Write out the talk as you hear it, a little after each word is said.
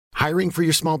Hiring for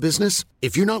your small business?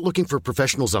 If you're not looking for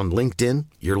professionals on LinkedIn,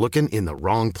 you're looking in the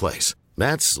wrong place.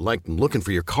 That's like looking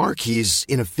for your car keys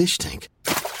in a fish tank.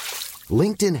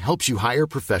 LinkedIn helps you hire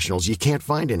professionals you can't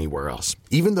find anywhere else,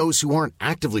 even those who aren't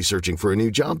actively searching for a new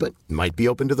job but might be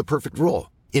open to the perfect role.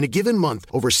 In a given month,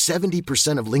 over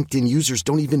 70% of LinkedIn users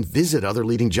don't even visit other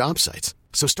leading job sites.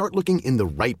 So start looking in the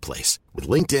right place. With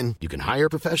LinkedIn, you can hire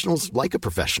professionals like a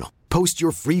professional. Post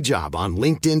your free job on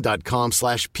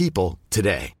linkedin.com/people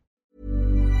today.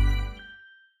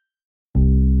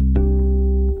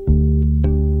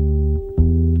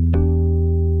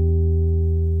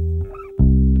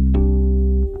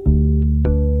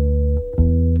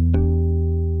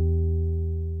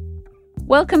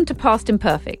 Welcome to Past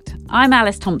Imperfect. I'm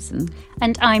Alice Thompson.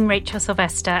 And I'm Rachel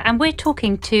Sylvester, and we're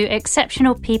talking to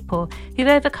exceptional people who've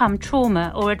overcome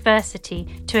trauma or adversity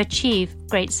to achieve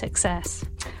great success.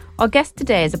 Our guest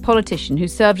today is a politician who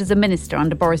served as a minister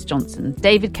under Boris Johnson,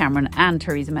 David Cameron and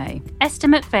Theresa May. Esther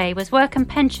McVey was Work and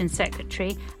Pensions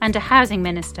Secretary and a Housing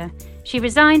Minister. She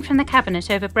resigned from the Cabinet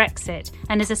over Brexit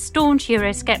and is a staunch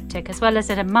Eurosceptic as well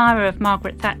as an admirer of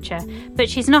Margaret Thatcher, but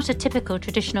she's not a typical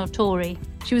traditional Tory.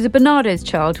 She was a Barnardo's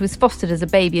child who was fostered as a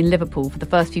baby in Liverpool for the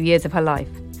first few years of her life.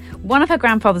 One of her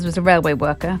grandfathers was a railway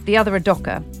worker, the other a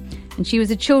docker, and she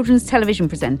was a children's television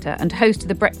presenter and host of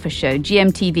the breakfast show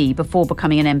GMTV before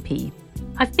becoming an MP.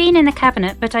 I've been in the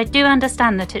Cabinet, but I do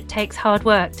understand that it takes hard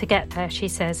work to get there, she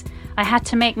says. I had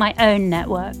to make my own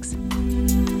networks.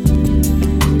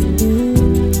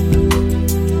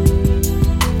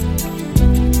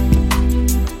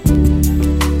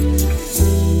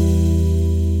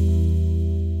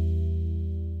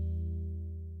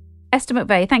 Esther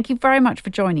McVey, thank you very much for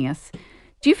joining us.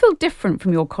 Do you feel different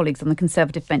from your colleagues on the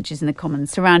Conservative benches in the Commons,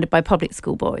 surrounded by public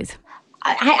school boys?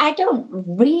 I don't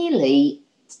really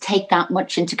take that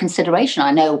much into consideration.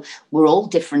 I know we're all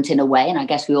different in a way, and I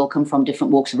guess we all come from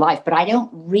different walks of life, but I don't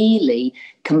really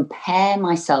compare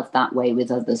myself that way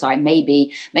with others.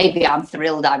 Maybe I'm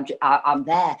thrilled I'm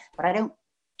there, but I don't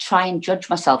try and judge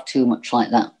myself too much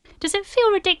like that. Does it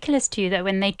feel ridiculous to you that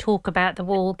when they talk about the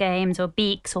wall games or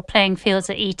beaks or playing fields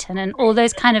at Eton and all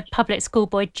those kind of public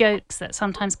schoolboy jokes that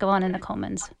sometimes go on in the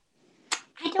Commons?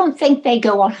 I don't think they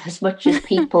go on as much as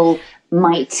people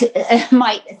might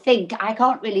think. I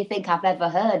can't really think I've ever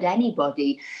heard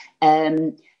anybody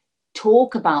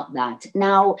talk about that.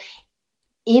 Now,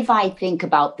 if I think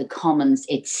about the Commons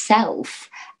itself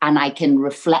and I can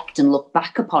reflect and look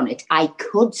back upon it, I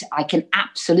can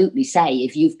absolutely say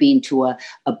if you've been to a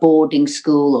boarding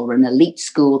school or an elite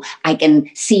school, I can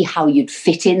see how you'd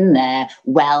fit in there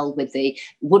well with the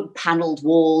wood-panelled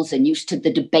walls and used to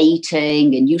the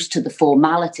debating and used to the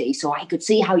formality. So I could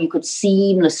see how you could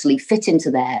seamlessly fit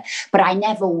into there. But I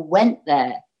never went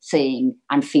there seeing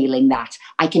and feeling that.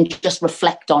 I can just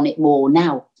reflect on it more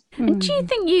now. And do you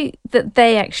think that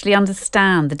they actually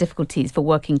understand the difficulties for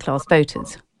working class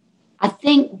voters? I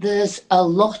think there's a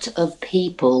lot of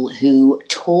people who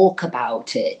talk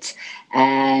about it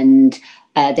and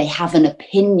they have an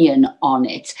opinion on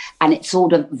it, and it's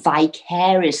sort of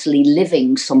vicariously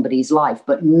living somebody's life,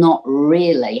 but not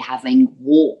really having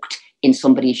walked in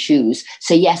somebody's shoes.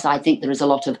 So yes, I think there is a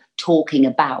lot of talking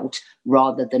about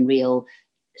rather than real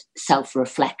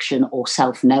self-reflection or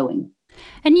self-knowing.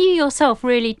 And you yourself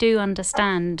really do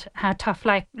understand how tough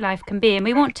life can be. And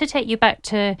we want to take you back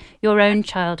to your own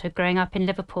childhood growing up in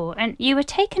Liverpool. And you were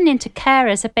taken into care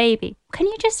as a baby. Can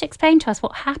you just explain to us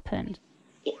what happened?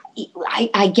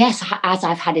 I guess, as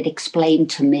I've had it explained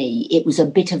to me, it was a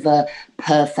bit of a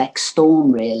perfect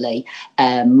storm, really.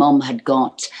 Mum had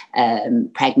got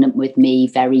pregnant with me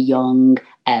very young.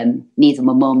 Neither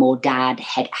my mum or dad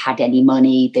had any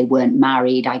money. They weren't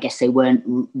married. I guess they weren't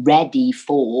ready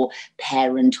for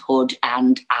parenthood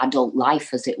and adult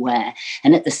life, as it were.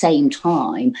 And at the same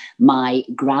time, my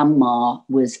grandma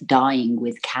was dying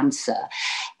with cancer.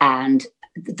 And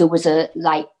there was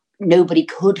nobody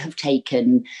could have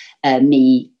taken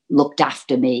me, looked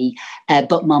after me,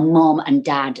 but my mum and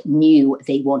dad knew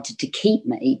they wanted to keep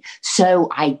me. So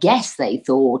I guess they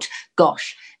thought,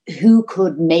 gosh, who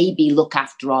could maybe look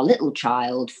after our little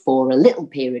child for a little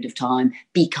period of time,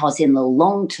 because in the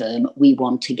long term, we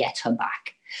want to get her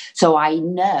back. So I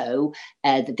know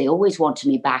that they always wanted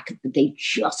me back, but they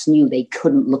just knew they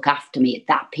couldn't look after me at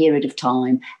that period of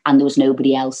time, and there was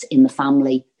nobody else in the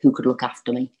family who could look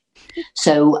after me.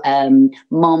 So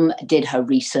Mum did her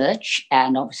research,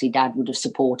 and obviously Dad would have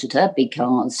supported her,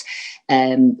 because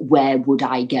where would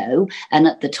I go? And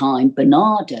at the time,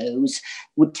 Barnardo's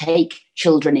would take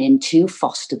children in to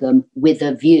foster them with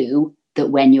a view that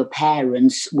when your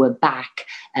parents were back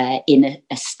in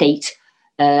a state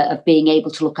of being able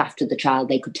to look after the child,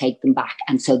 they could take them back.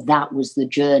 And so that was the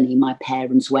journey my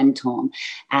parents went on.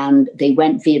 And they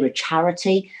went via a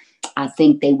charity. I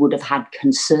think they would have had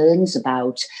concerns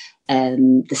about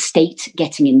the state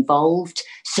getting involved,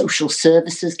 social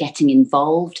services getting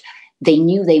involved. They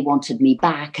knew they wanted me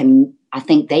back, and I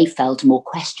think they felt more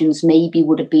questions maybe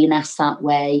would have been asked that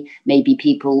way. Maybe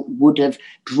people would have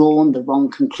drawn the wrong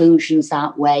conclusions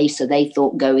that way. So they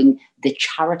thought going the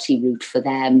charity route for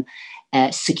them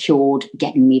secured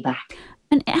getting me back.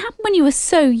 And it happened when you were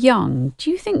so young. Do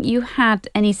you think you had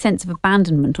any sense of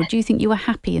abandonment, or do you think you were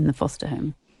happy in the foster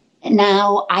home?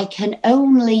 Now, I can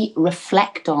only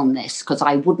reflect on this because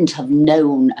I wouldn't have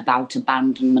known about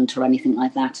abandonment or anything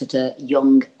like that at a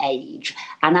young age.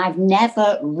 And I've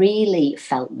never really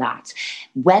felt that,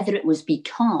 whether it was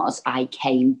because I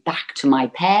came back to my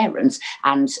parents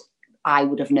and I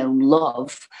would have known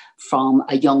love from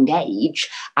a young age.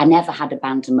 I never had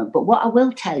abandonment. But what I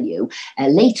will tell you,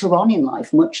 later on in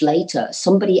life, much later,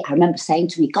 somebody, I remember saying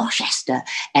to me, gosh, Esther,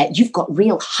 you've got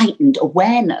real heightened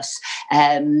awareness.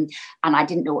 And I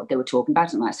didn't know what they were talking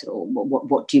about. And I said, oh,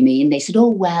 what do you mean? They said, oh,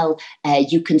 well,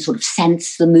 you can sort of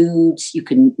sense the moods. You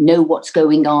can know what's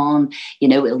going on. You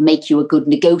know, it'll make you a good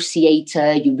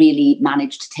negotiator. You really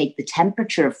manage to take the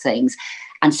temperature of things.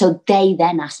 And so they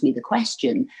then asked me the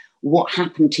question, what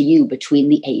happened to you between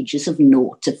the ages of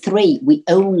 0 to 3? We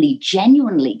only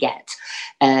genuinely get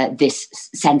this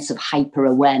sense of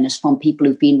hyper-awareness from people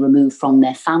who've been removed from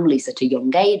their families at a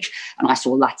young age. And I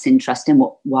said, well, that's interesting.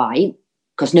 Why?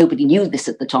 Because nobody knew this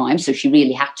at the time. So she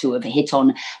really had to have hit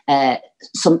on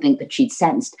something that she'd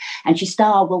sensed. And she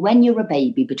started, well, when you're a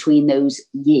baby between those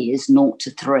years, 0 to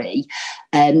 3,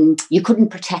 you couldn't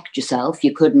protect yourself.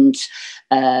 You couldn't,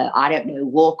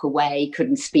 walk away,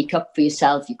 couldn't speak up for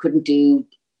yourself. You couldn't do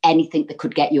anything that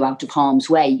could get you out of harm's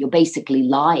way. You're basically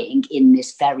lying in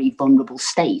this very vulnerable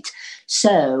state.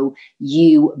 So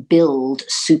you build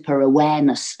super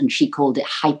awareness, and she called it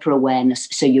hyper awareness.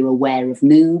 So you're aware of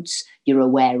moods, you're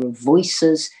aware of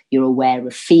voices, you're aware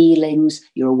of feelings,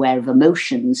 you're aware of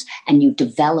emotions, and you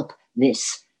develop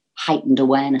this heightened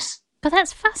awareness. But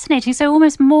that's fascinating. So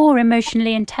almost more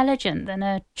emotionally intelligent than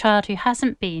a child who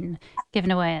hasn't been given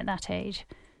away at that age.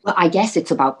 Well, I guess it's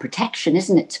about protection,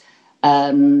 isn't it?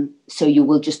 So you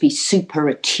will just be super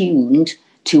attuned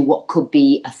to what could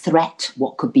be a threat,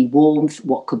 what could be warmth,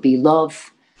 what could be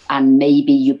love. And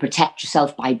maybe you protect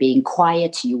yourself by being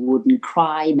quiet. You wouldn't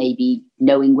cry, maybe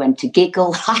knowing when to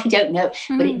giggle. I don't know.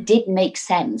 But it did make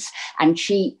sense. And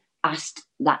she asked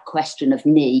that question of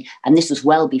me. And this was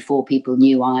well before people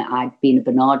knew I'd been a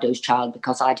Barnardo's child,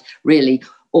 because I'd really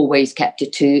always kept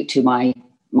it to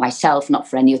myself, not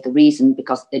for any other reason,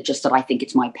 because it's just that I think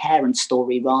it's my parents'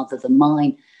 story rather than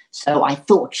mine. So I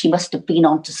thought she must have been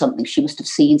onto something. She must have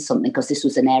seen something, because this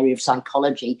was an area of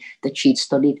psychology that she'd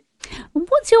studied.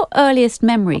 What's your earliest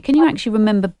memory? Can you actually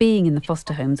remember being in the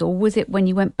foster homes, or was it when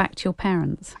you went back to your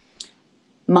parents?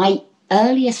 My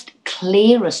earliest,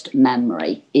 clearest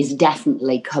memory is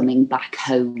definitely coming back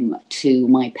home to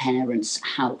my parents'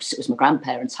 house. It was my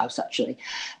grandparents' house, actually.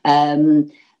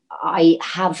 I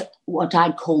have what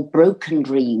I'd call broken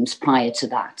dreams prior to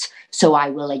that. So I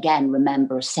will again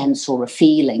remember a sense or a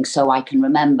feeling. So I can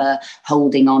remember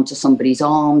holding onto somebody's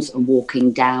arms and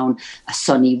walking down a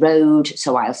sunny road.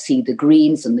 So I'll see the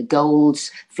greens and the golds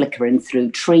flickering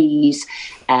through trees,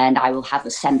 and I will have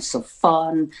a sense of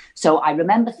fun. So I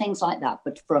remember things like that.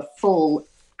 But for a full,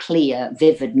 clear,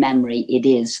 vivid memory, it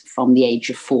is from the age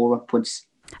of 4 upwards.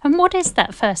 And what is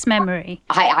that first memory?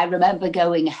 I remember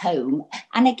going home.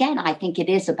 And again, I think it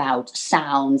is about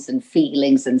sounds and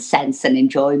feelings and sense and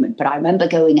enjoyment. But I remember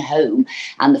going home,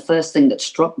 and the first thing that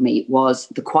struck me was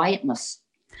the quietness.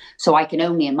 So I can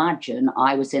only imagine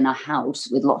I was in a house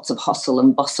with lots of hustle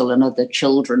and bustle and other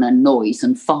children and noise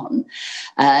and fun.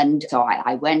 And so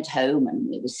I went home,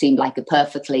 and it seemed like a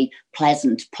perfectly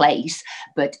pleasant place.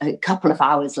 But a couple of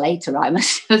hours later, I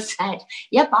must have said,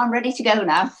 yep, I'm ready to go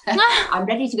now. I'm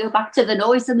ready to go back to the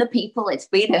noise and the people. It's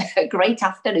been a great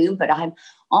afternoon, but I'm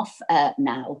off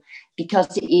now.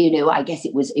 Because, I guess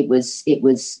it was,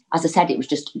 as I said, it was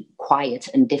just quiet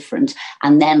and different.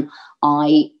 And then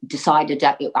I decided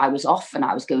that I was off, and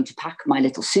I was going to pack my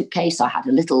little suitcase. I had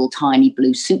a little tiny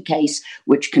blue suitcase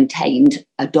which contained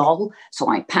a doll. So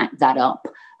I packed that up,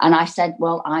 and I said,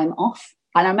 well, I'm off.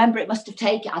 And I remember it must have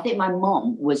taken, I think my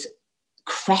mom was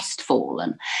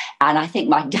crestfallen, and I think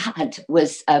my dad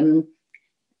was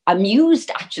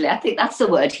amused, actually. I think that's the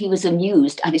word. He was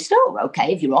amused. And he said, oh,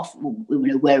 okay, if you're off,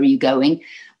 where are you going?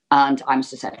 And I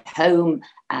must have said, home.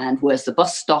 And where's the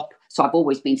bus stop? So I've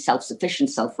always been self-sufficient,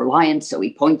 self-reliant. So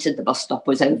he pointed, the bus stop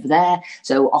was over there.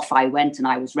 So off I went, and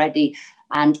I was ready.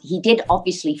 And he did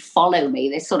obviously follow me,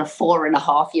 this sort of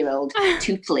 4.5-year-old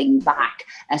tootling back.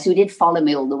 So he did follow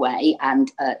me all the way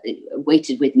and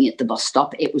waited with me at the bus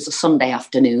stop. It was a Sunday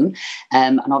afternoon.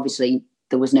 And obviously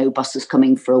there was no buses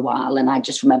coming for a while. And I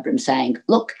just remember him saying,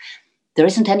 look, there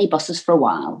isn't any buses for a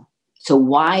while. So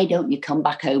why don't you come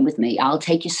back home with me? I'll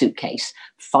take your suitcase,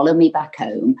 follow me back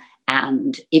home.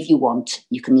 And if you want,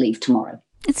 you can leave tomorrow.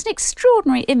 It's an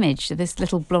extraordinary image of this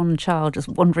little blonde child just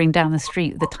wandering down the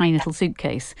street with a tiny little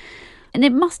suitcase. And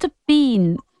it must have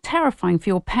been terrifying for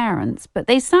your parents, but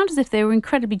they sound as if they were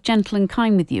incredibly gentle and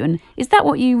kind with you. And is that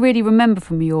what you really remember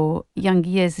from your younger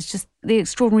years? It's just the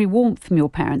extraordinary warmth from your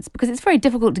parents? Because it's very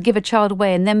difficult to give a child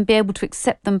away and then be able to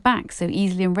accept them back so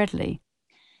easily and readily.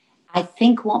 I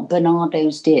think what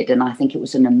Bernardo's did, and I think it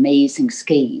was an amazing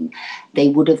scheme, they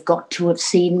would have got to have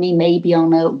seen me maybe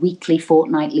on a weekly,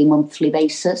 fortnightly, monthly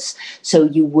basis. So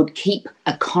you would keep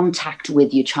a contact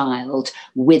with your child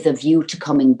with a view to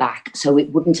coming back. So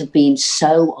it wouldn't have been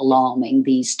so alarming,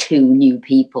 these two new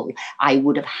people. I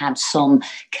would have had some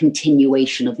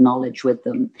continuation of knowledge with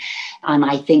them. And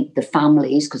I think the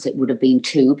families, because it would have been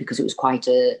two, because it was quite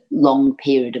a long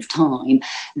period of time,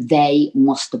 they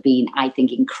must have been, I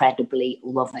think, incredibly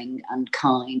loving and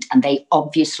kind, and they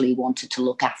obviously wanted to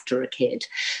look after a kid.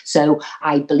 So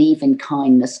I believe in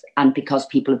kindness, and because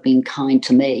people have been kind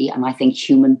to me, and I think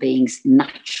human beings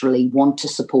naturally want to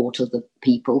support other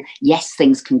people. Yes,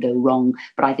 things can go wrong,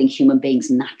 but I think human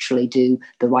beings naturally do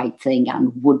the right thing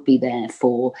and would be there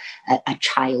for a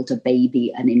child, a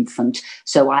baby, an infant.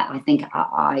 So I think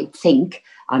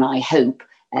and I hope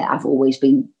I've always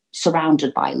been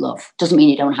surrounded by love. Doesn't mean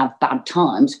you don't have bad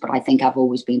times, but I think I've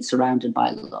always been surrounded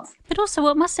by love. But also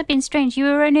what must have been strange, you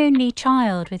were an only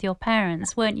child with your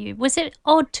parents, weren't you? Was it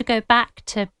odd to go back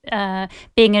to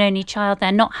being an only child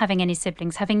there, not having any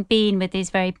siblings, having been with these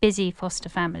very busy foster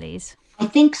families? I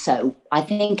think so. I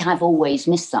think I've always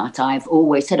missed that. I've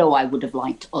always said, I would have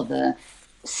liked other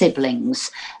siblings.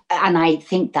 And I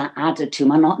think that added to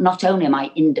my, not only am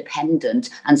I independent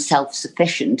and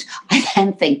self-sufficient, I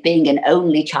then think being an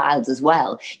only child as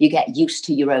well, you get used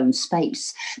to your own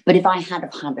space. But if I had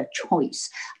have had a choice,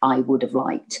 I would have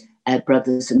liked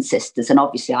brothers and sisters. And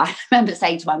obviously I remember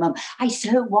saying to my mum, I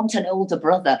so want an older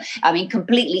brother. I mean,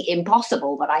 completely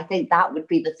impossible, but I think that would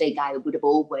be the thing. I would have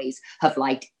always have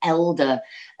liked elder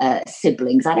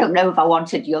siblings. I don't know if I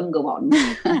wanted younger ones,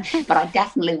 but I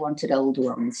definitely wanted older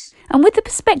ones. And with the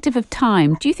perspective of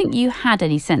time, do you think you had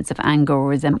any sense of anger or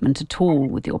resentment at all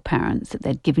with your parents that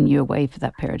they'd given you away for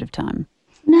that period of time?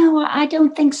 No, I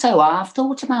don't think so. I've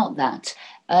thought about that.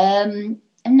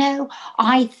 No,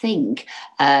 I think,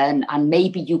 and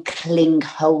maybe you cling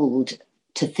hold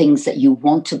to things that you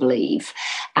want to believe.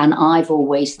 And I've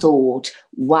always thought,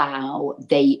 wow,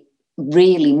 they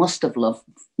really must have loved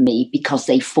me because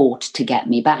they fought to get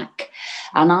me back.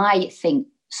 And I think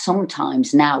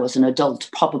sometimes now as an adult,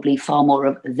 probably far more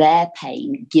of their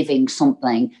pain giving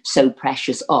something so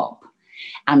precious up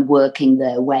and working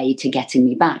their way to getting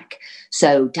me back.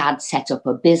 So Dad set up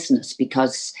a business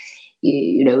because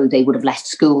they would have left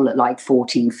school at like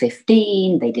 14,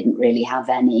 15. They didn't really have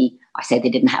any, they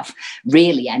didn't have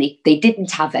really any, they didn't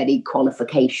have any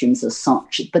qualifications as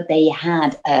such, but they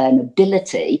had an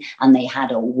ability and they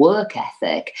had a work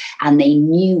ethic and they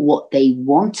knew what they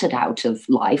wanted out of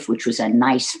life, which was a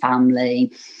nice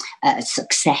family,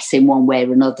 success in one way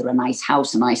or another, a nice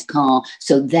house, a nice car.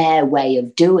 So their way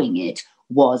of doing it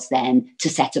was then to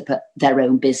set up their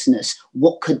own business.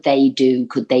 What could they do?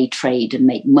 Could they trade and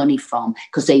make money from?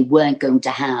 Because they weren't going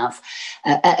to have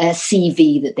a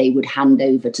CV that they would hand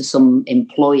over to some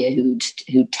employer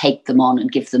who'd take them on and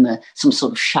give them some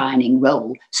sort of shining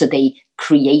role. So they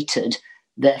created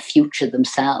their future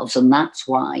themselves. And that's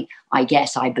why I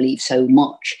guess I believe so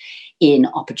much in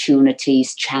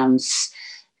opportunities, chance,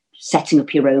 setting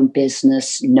up your own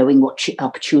business, knowing what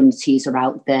opportunities are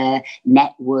out there,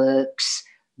 networks,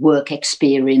 work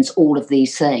experience, all of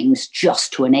these things,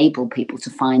 just to enable people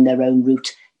to find their own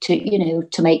route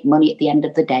to make money at the end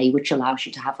of the day, which allows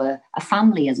you to have a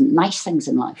family and nice things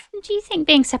in life. Do you think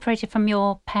being separated from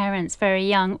your parents very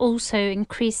young also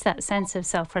increased that sense of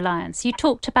self-reliance? You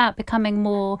talked about becoming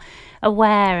more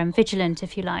aware and vigilant,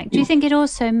 if you like. Do you think it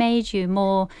also made you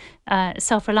more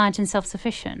self-reliant and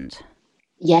self-sufficient?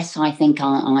 Yes, I think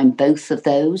I'm both of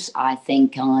those. I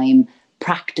think I'm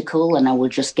practical and I will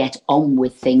just get on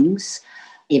with things.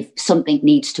 If something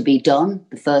needs to be done,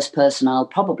 the first person I'll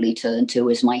probably turn to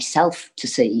is myself to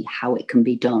see how it can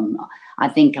be done. I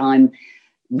think I'm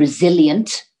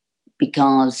resilient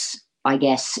because I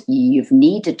guess you've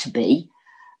needed to be.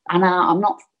 And I'm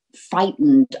not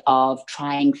frightened of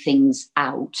trying things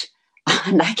out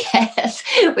And I guess,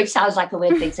 which sounds like a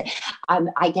weird thing to say,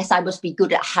 I guess I must be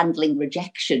good at handling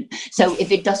rejection. So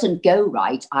if it doesn't go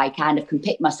right, I kind of can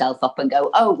pick myself up and go,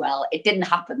 oh, well, it didn't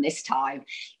happen this time.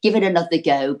 Give it another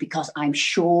go, because I'm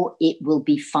sure it will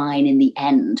be fine in the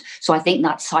end. So I think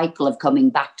that cycle of coming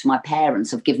back to my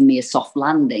parents have given me a soft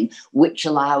landing, which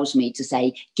allows me to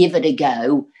say, give it a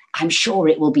go. I'm sure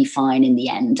it will be fine in the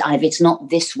end. And if it's not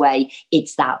this way,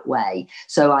 it's that way.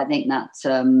 So I think that's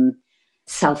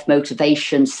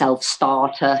self-motivation,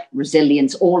 self-starter,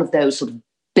 resilience, all of those sort of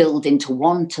build into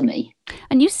one to me.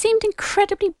 And you seemed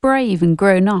incredibly brave and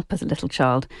grown up as a little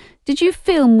child. Did you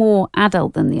feel more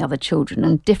adult than the other children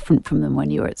and different from them when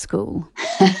you were at school?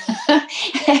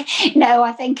 No,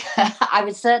 I think I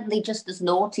was certainly just as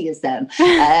naughty as them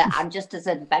and just as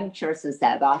adventurous as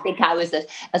them. I think I was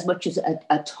as much as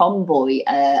a tomboy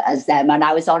as them, and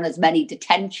I was on as many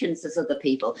detentions as other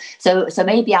people. So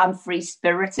maybe I'm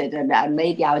free-spirited and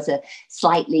maybe I was a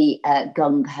slightly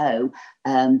gung-ho,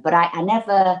 but I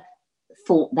never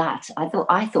thought that.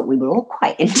 I thought we were all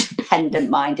quite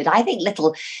independent-minded. I think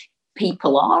little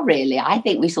people are really. I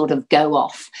think we sort of go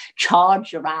off,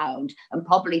 charge around, and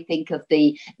probably think of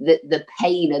the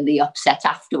pain and the upset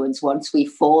afterwards once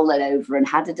we've fallen over and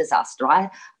had a disaster. I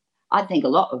think a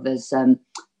lot of us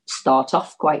start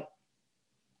off quite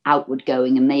outward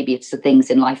going, and maybe it's the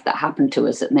things in life that happen to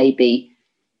us that maybe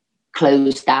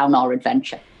close down our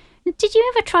adventure. Did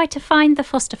you ever try to find the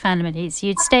foster families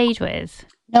you'd stayed with?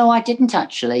 No, I didn't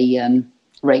actually,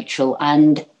 Rachel,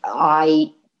 and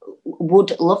I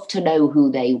would love to know who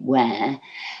they were,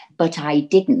 but I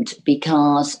didn't,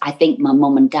 because I think my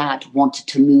mum and dad wanted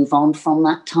to move on from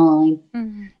that time.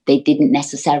 Mm-hmm. They didn't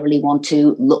necessarily want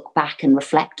to look back and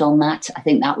reflect on that. I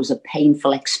think that was a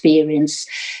painful experience,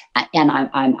 and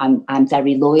I'm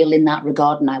very loyal in that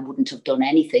regard, and I wouldn't have done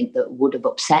anything that would have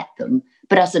upset them.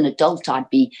 But as an adult, I'd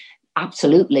be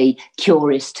absolutely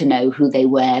curious to know who they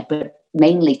were, but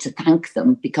mainly to thank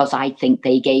them, because I think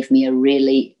they gave me a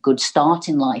really good start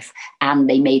in life, and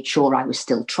they made sure I was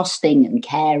still trusting and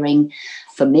caring.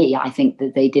 For me, I think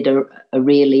that they did a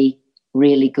really,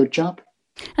 really good job.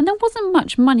 And there wasn't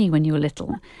much money when you were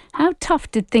little. How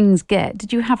tough did things get?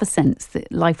 Did you have a sense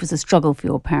that life was a struggle for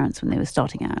your parents when they were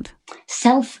starting out?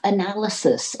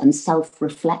 Self-analysis and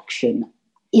self-reflection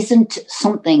isn't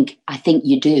something I think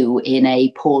you do in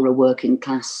a poorer working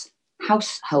class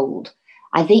household.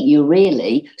 I think you're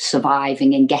really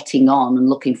surviving and getting on and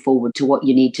looking forward to what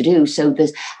you need to do. So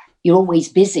you're always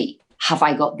busy. Have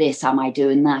I got this? Am I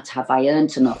doing that? Have I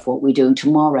earned enough? What are we doing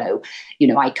tomorrow?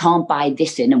 I can't buy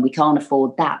this in and we can't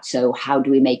afford that. So how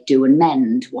do we make do and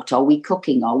mend? What are we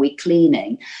cooking? Are we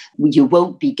cleaning? You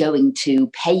won't be going to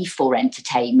pay for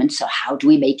entertainment. So how do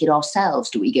we make it ourselves?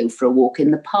 Do we go for a walk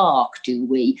in the park? Do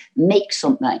we make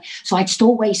something? So I just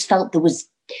always felt there was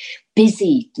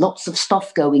busy, lots of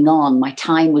stuff going on. My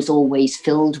time was always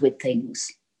filled with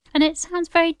things. And it sounds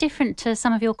very different to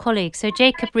some of your colleagues. So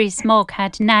Jacob Rees-Mogg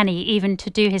had nanny even to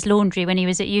do his laundry when he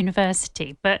was at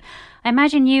university. But I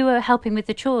imagine you were helping with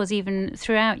the chores even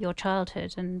throughout your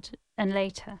childhood and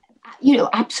later.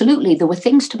 Absolutely. There were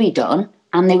things to be done,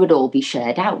 and they would all be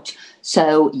shared out.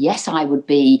 So yes, I would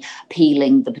be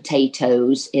peeling the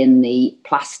potatoes in the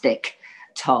plastic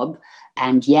tub.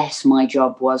 And yes, my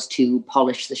job was to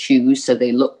polish the shoes so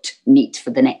they looked neat for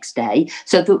the next day.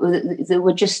 So there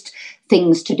were just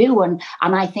things to do. And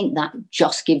I think that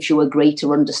just gives you a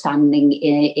greater understanding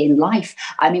in life.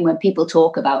 I mean, when people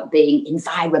talk about being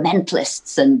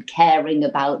environmentalists and caring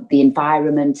about the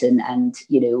environment and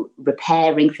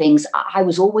repairing things, I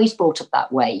was always brought up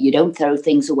that way. You don't throw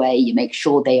things away. You make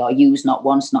sure they are used not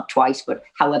once, not twice, but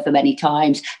however many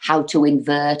times. How to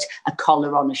invert a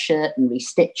collar on a shirt and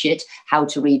restitch it, how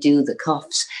to redo the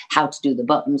cuffs, how to do the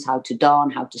buttons, how to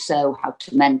darn, how to sew, how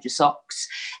to mend your socks,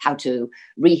 how to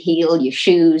reheel your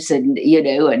shoes and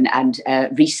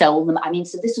resole them. I mean,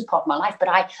 so this was part of my life, but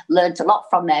I learned a lot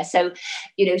from there. So,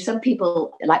 some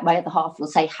people, like my other half, will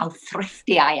say how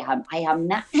thrifty I am. I am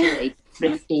naturally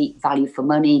thrifty, value for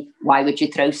money. Why would you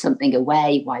throw something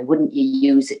away? Why wouldn't you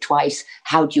use it twice?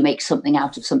 How do you make something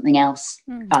out of something else?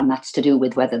 And that's to do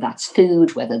with whether that's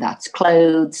food, whether that's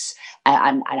clothes.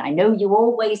 And I know you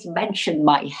always mention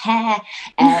my hair.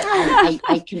 And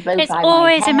I can blow it's by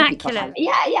always my hair immaculate.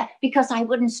 Because I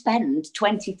wouldn't spend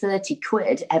 20, 30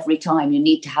 quid every time you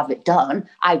need to have it done.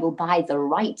 I will buy the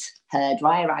right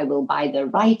hairdryer, I will buy the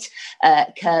right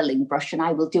curling brush, and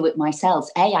I will do it myself.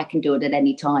 A, I can do it at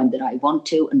any time that I want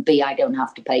to, and B, I don't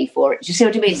have to pay for it. Do you see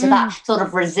what I mean? So that sort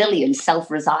of resilience,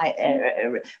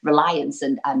 self-reliance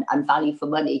and value for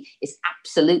money is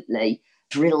absolutely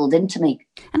drilled into me.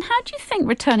 And how do you think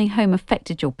returning home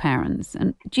affected your parents?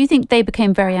 And do you think they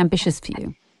became very ambitious for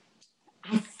you?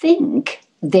 I think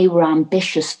they were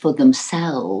ambitious for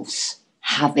themselves,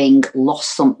 having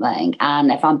lost something.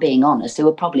 And if I'm being honest, they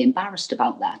were probably embarrassed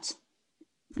about that.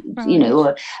 Right. You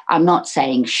know, I'm not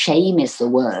saying shame is the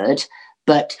word,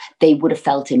 but they would have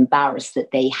felt embarrassed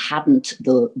that they hadn't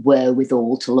the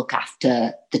wherewithal to look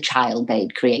after the child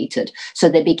they'd created. So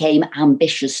they became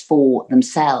ambitious for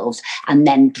themselves and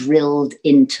then drilled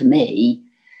into me,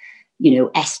 you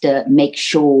know, Esther, make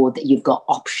sure that you've got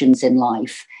options in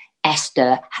life.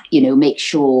 Esther, you know, make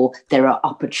sure there are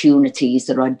opportunities,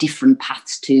 there are different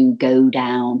paths to go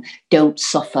down. Don't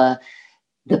suffer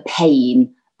the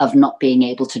pain of not being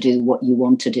able to do what you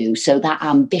want to do. So that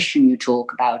ambition you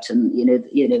talk about, and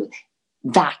you know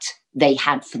that they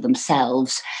had for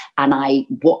themselves, and I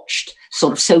watched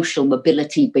sort of social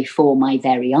mobility before my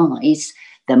very eyes,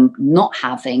 them not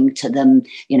having to them,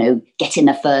 you know, getting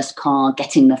the first car,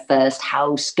 getting the first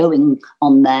house, going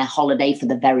on their holiday for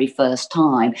the very first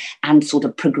time, and sort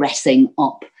of progressing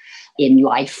up in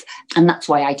life. And that's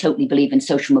why I totally believe in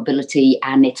social mobility,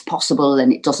 and it's possible,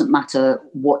 and it doesn't matter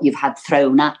what you've had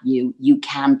thrown at you, you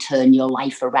can turn your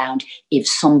life around if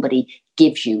somebody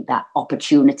gives you that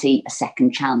opportunity, a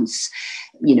second chance,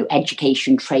 you know,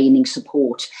 education, training,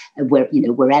 support, where, you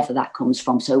know, wherever that comes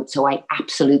from. So I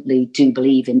absolutely do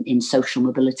believe in social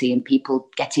mobility and people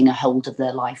getting a hold of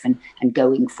their life and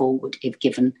going forward if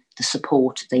given the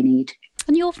support they need.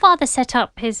 And your father set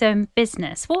up his own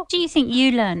business. What do you think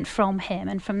you learned from him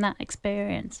and from that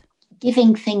experience?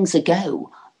 Giving things a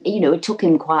go. You know, it took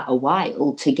him quite a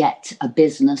while to get a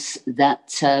business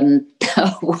that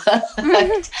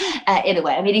worked in a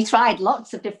way. I mean, he tried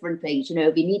lots of different things. You know,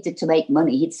 if he needed to make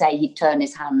money, he'd say he'd turn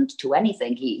his hand to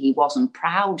anything. He wasn't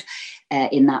proud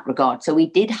in that regard. So we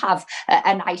did have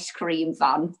an ice cream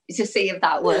van to see if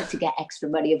that worked, to get extra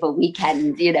money of a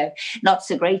weekend. You know, not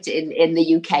so great in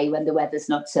the UK when the weather's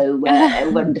not so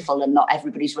wonderful and not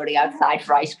everybody's running outside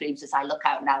for ice creams. As I look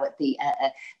out now at the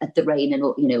rain and,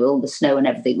 you know, all the snow and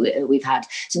everything we've had.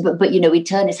 So, but you know, he'd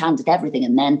turn his hand at everything,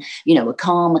 and then, you know, a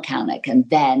car mechanic, and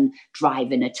then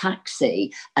driving a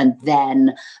taxi, and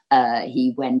then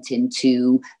he went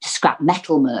into scrap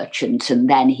metal merchant, and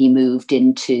then he moved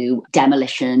into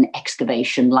demolition,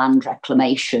 excavation, land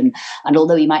reclamation. And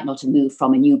although he might not have moved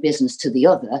from a new business to the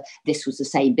other, this was the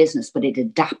same business, but it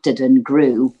adapted and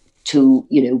grew to,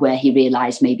 you know, where he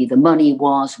realized maybe the money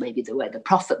was, maybe where the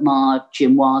profit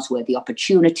margin was, where the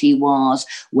opportunity was,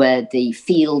 where the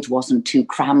field wasn't too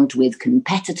crammed with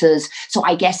competitors. So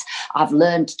I guess I've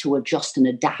learned to adjust and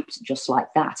adapt just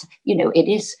like that. You know, it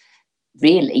is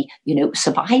really, you know,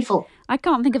 survival. I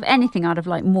can't think of anything I'd have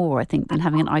liked more, I think, than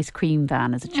having an ice cream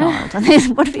van as a child. I think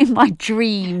it would have been my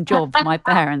dream job for my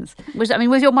parents. Was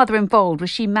your mother involved? Was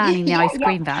she manning the ice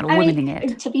cream van or womaning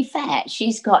it? To be fair,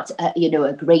 she's got,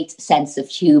 a great sense of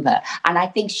humour. And I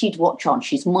think she'd watch on.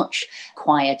 She's much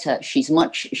quieter. She's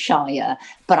much shyer.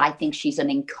 But I think she's an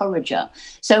encourager.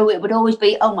 So it would always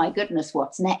be, oh, my goodness,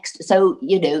 what's next? So,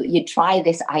 you know, you try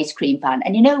this ice cream van.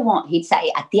 And you know what? He'd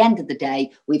say, at the end of the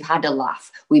day, we've had a laugh.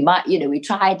 We might, you know, we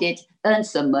tried it, earned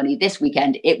some money this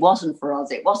weekend. It wasn't for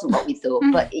us. It wasn't what we thought,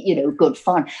 but, you know, good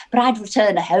fun. But I'd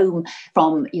return home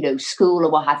from, you know, school or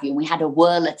what have you, and we had a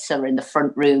Wurlitzer in the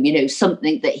front room, you know,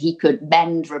 something that he could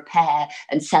mend, repair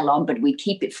and sell on, but we'd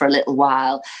keep it for a little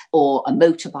while, or a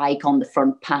motorbike on the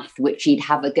front path, which he'd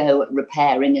have a go at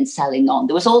repairing and selling on.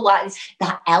 There was always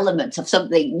that element of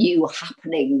something new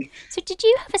happening. So did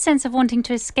you have a sense of wanting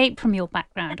to escape from your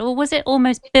background, or was it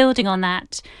almost building on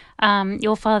that,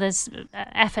 your father's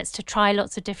efforts to try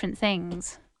lots of different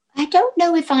things? I don't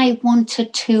know if I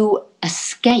wanted to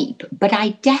escape, but I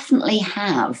definitely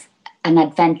have an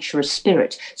adventurous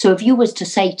spirit. So if you was to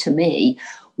say to me,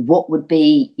 what would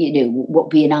be, you know, what would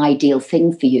be an ideal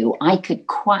thing for you? I could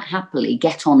quite happily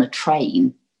get on a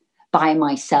train by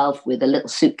myself with a little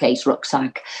suitcase,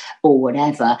 rucksack or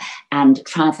whatever, and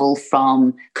travel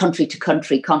from country to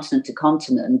country, continent to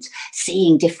continent,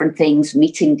 seeing different things,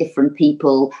 meeting different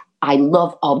people. I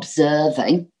love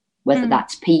observing, whether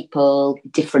that's people,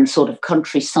 different sort of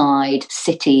countryside,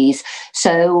 cities.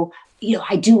 So, you know,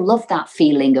 I do love that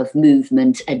feeling of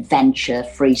movement, adventure,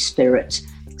 free spirit.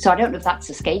 So I don't know if that's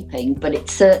escaping, but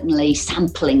it's certainly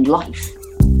sampling life.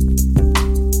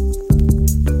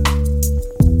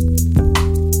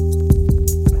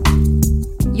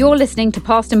 You're listening to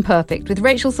Past Imperfect with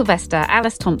Rachel Sylvester,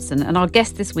 Alice Thompson, and our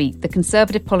guest this week, the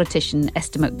Conservative politician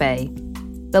Esther McVey.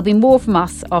 There'll be more from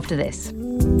us after this.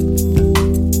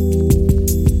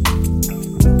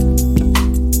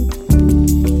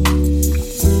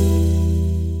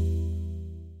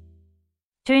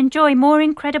 To enjoy more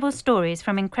incredible stories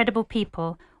from incredible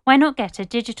people, why not get a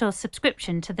digital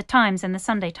subscription to The Times and The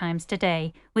Sunday Times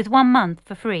today with 1 month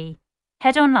for free?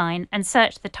 Head online and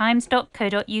search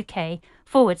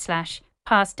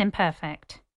thetimes.co.uk/past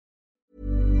imperfect.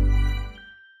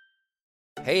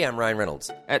 Hey, I'm Ryan Reynolds.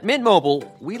 At Mint Mobile,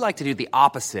 we like to do the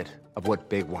opposite of what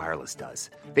Big Wireless does.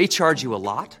 They charge you a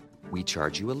lot, we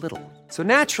charge you a little. So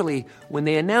naturally, when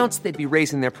they announced they'd be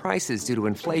raising their prices due to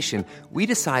inflation, we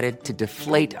decided to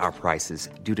deflate our prices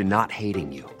due to not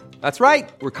hating you. That's right.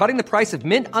 We're cutting the price of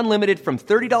Mint Unlimited from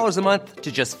 $30 a month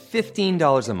to just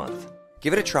 $15 a month.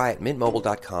 Give it a try at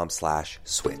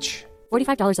mintmobile.com/switch.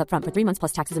 $45 up front for 3 months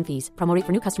plus taxes and fees. Promo rate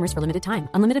for new customers for limited time.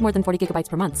 Unlimited more than 40 gigabytes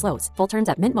per month. Slows full terms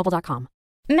at mintmobile.com.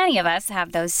 Many of us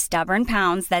have those stubborn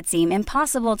pounds that seem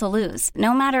impossible to lose,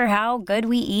 no matter how good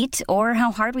we eat or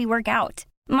how hard we work out.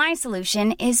 My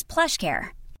solution is PlushCare.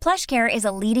 PlushCare is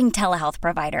a leading telehealth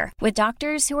provider with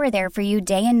doctors who are there for you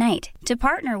day and night to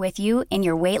partner with you in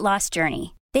your weight loss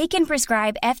journey. They can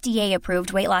prescribe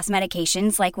FDA-approved weight loss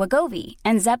medications like Wegovy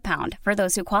and Zepbound for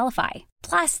those who qualify.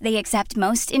 Plus, they accept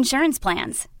most insurance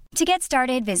plans. To get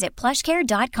started, visit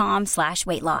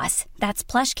plushcare.com/weightloss. That's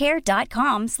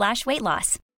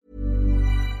plushcare.com/weightloss.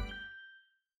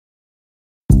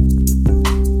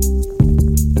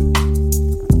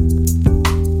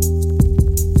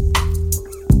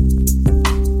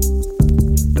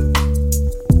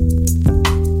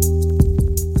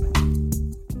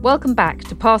 Welcome back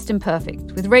to Past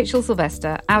Imperfect with Rachel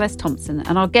Sylvester, Alice Thompson,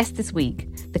 and our guest this week,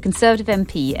 the Conservative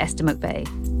MP Esther McVey.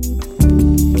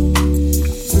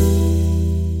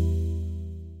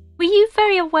 Were you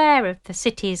very aware of the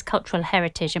city's cultural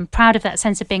heritage and proud of that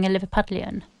sense of being a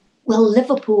Liverpudlian? Well,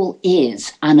 Liverpool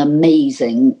is an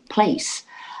amazing place.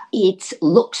 It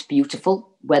looks beautiful,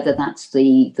 whether that's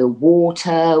the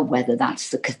water, whether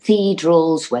that's the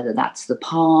cathedrals, whether that's the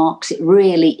parks. It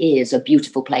really is a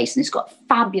beautiful place, and it's got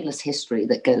fabulous history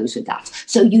that goes with that.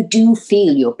 So you do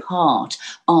feel you're part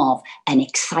of an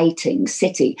exciting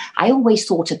city. I always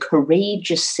thought a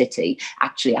courageous city.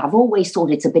 Actually, I've always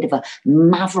thought it's a bit of a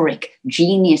maverick,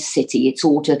 genius city. It's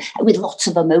sort of with lots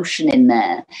of emotion in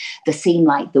there. There seemed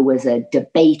like there was a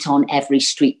debate on every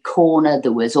street corner.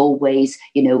 There was always,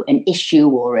 an issue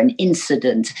or an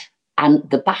incident. And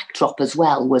the backdrop as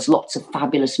well was lots of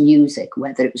fabulous music,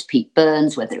 whether it was Pete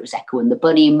Burns, whether it was Echo and the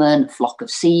Bunnymen, Flock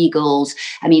of Seagulls.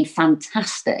 I mean,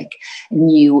 fantastic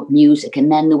new music. And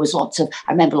then there was lots of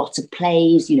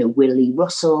plays, Willie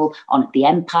Russell on at the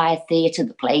Empire Theatre,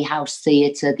 the Playhouse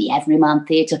Theatre, the Everyman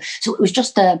Theatre. So it was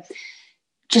just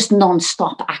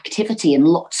non-stop activity and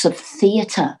lots of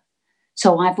theatre.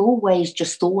 So I've always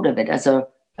just thought of it as a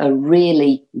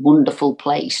really wonderful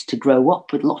place to grow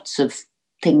up with lots of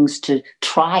things to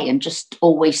try and just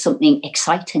always something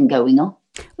exciting going on.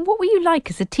 What were you like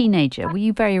as a teenager? Were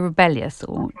you very rebellious,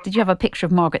 or did you have a picture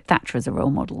of Margaret Thatcher as a role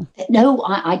model? No,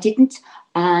 I didn't.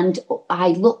 And I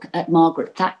look at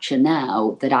Margaret Thatcher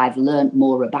now that I've learnt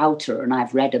more about her and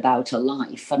I've read about her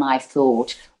life, and I've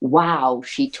thought, wow,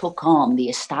 she took on the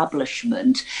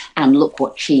establishment and look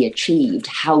what she achieved.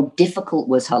 How difficult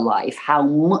was her life? How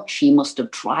much she must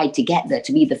have tried to get there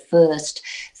to be the first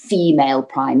female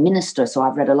prime minister. So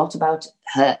I've read a lot about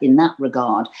her in that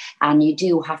regard. And you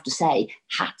do have to say,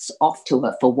 hats off to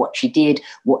her for what she did,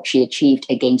 what she achieved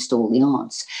against all the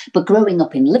odds. But growing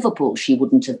up in Liverpool, she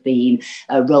wouldn't have been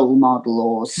a role model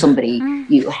or somebody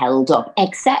you held up,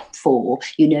 except for,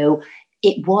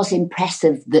 it was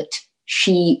impressive that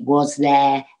she was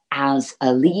there as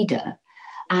a leader.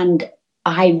 And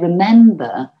I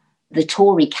remember the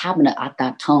Tory cabinet at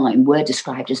that time were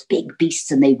described as big beasts,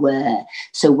 and they were.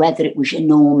 So whether it was your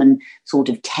Norman sort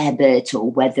of Tebbit, or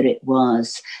whether it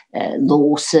was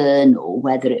Lawson, or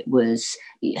whether it was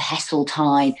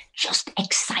Heseltine, just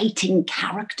exciting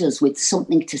characters with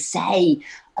something to say.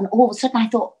 And all of a sudden I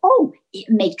thought, oh, it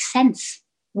makes sense.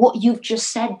 What you've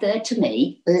just said there to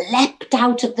me leapt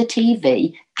out of the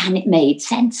TV and it made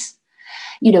sense.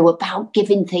 About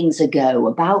giving things a go,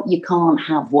 about you can't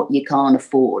have what you can't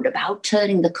afford, about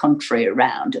turning the country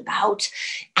around, about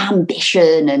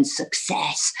ambition and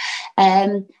success.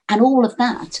 And all of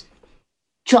that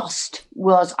just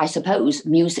was, I suppose,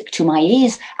 music to my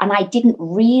ears. And I didn't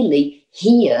really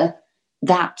hear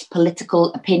that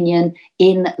political opinion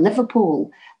in Liverpool.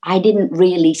 I didn't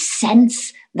really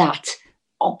sense that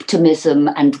optimism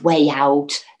and way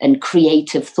out and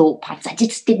creative thought patterns. I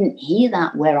just didn't hear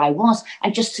that where I was.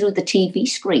 And just through the TV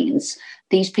screens,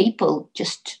 these people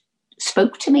just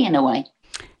spoke to me in a way.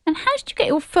 And how did you get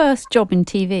your first job in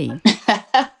TV?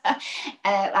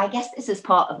 I guess this is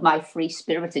part of my free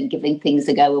spirit in giving things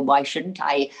a go, and why shouldn't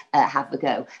I have a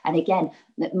go? And again,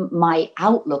 my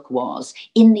outlook was,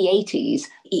 in the 80s,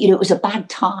 it was a bad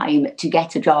time to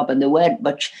get a job and there weren't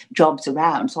much jobs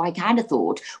around. So I kind of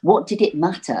thought, what did it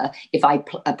matter if I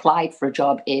applied for a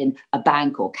job in a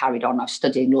bank or carried on? I was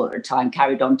studying law at the time,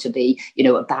 carried on to be,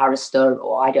 a barrister,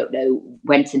 or I don't know,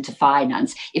 went into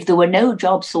finance. If there were no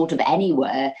jobs sort of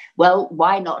anywhere, well,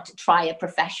 why not try a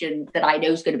profession that I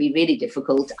know is going to be really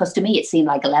difficult? Because to me, it seemed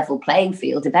like a level playing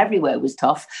field. If everywhere was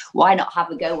tough, why not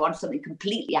have a go on something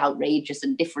completely outrageous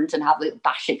and different and have a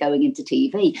bash at going into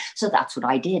TV? So that's what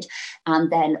I did.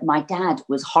 And then my dad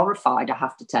was horrified, I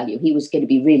have to tell you. He was going to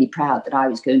be really proud that I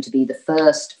was going to be the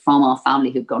first from our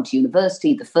family who'd gone to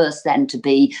university, the first then to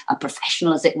be a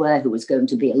professional, as it were, who was going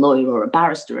to be a lawyer or a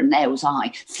barrister. And there was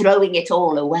I, throwing it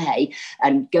all away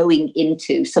and going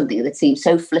into something that seemed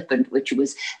so flippant, which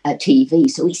was TV.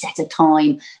 So he set a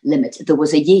time limit. There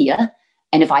was a year.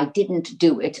 And if I didn't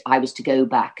do it, I was to go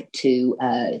back to,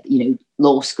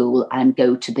 law school and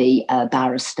go to be a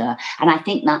barrister. And I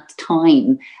think that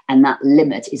time and that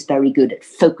limit is very good at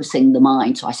focusing the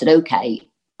mind. So I said, okay,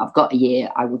 I've got a year,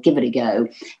 I will give it a go.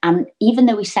 And even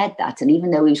though he said that, and even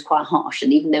though he was quite harsh,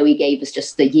 and even though he gave us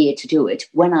just the year to do it,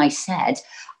 when I said,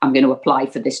 I'm going to apply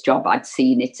for this job, I'd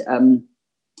seen it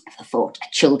for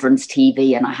children's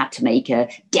TV, and I had to make a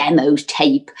demo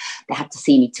tape. They had to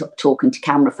see me talking to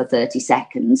camera for 30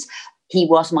 seconds. He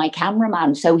was my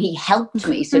cameraman, so he helped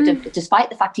me. So despite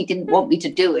the fact he didn't want me to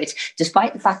do it,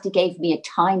 despite the fact he gave me a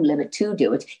time limit to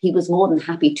do it, he was more than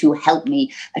happy to help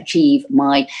me achieve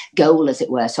my goal, as it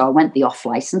were. So I went the off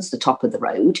license, the top of the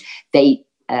road. They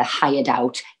hired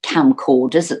out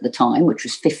camcorders at the time, which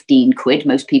was 15 quid.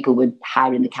 Most people were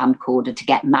hiring the camcorder to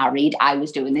get married. I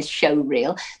was doing this show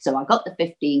reel. So I got the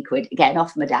 15 quid, again,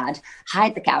 off my dad,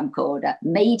 hired the camcorder,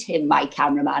 made him my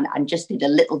cameraman, and just did a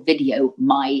little video,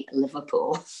 My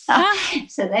Liverpool.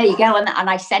 So there you go. And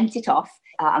I sent it off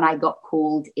and I got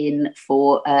called in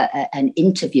for an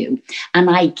interview. And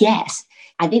I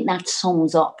think that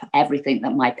sums up everything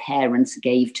that my parents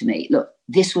gave to me. Look,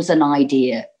 this was an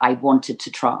idea I wanted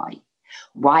to try.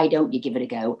 Why don't you give it a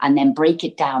go? And then break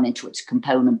it down into its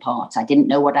component parts. I didn't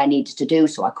know what I needed to do.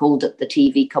 So I called up the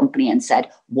TV company and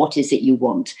said, what is it you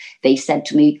want? They said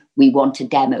to me, we want a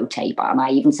demo tape. And I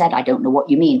even said, I don't know what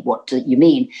you mean. What do you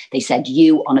mean? They said,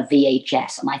 you on a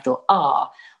VHS. And I thought,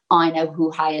 I know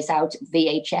who hires out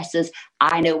VHSs.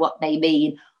 I know what they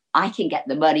mean. I can get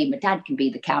the money, my dad can be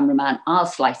the cameraman, I'll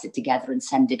slice it together and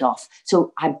send it off.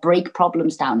 So I break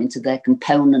problems down into their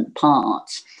component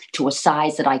parts to a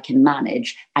size that I can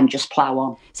manage and just plough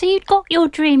on. So you'd got your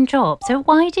dream job. So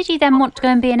why did you then want to go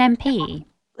and be an MP?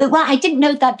 Well, I didn't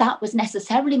know that was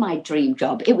necessarily my dream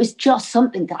job. It was just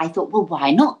something that I thought, well,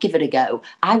 why not give it a go?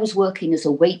 I was working as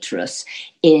a waitress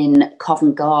in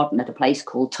Covent Garden at a place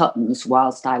called Tutton's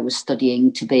whilst I was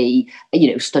studying to be,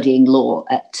 studying law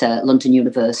at London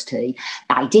University.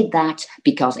 I did that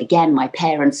because, again, my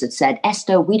parents had said,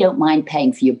 Esther, we don't mind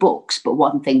paying for your books, but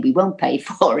one thing we won't pay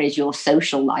for is your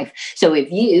social life. So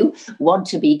if you want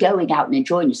to be going out and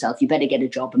enjoying yourself, you better get a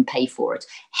job and pay for it.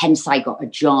 Hence, I got a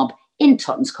job in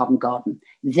Tutton's Covent Garden.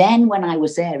 Then when I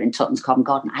was there in Tutton's Covent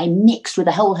Garden, I mixed with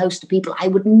a whole host of people I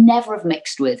would never have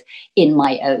mixed with in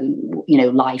my own,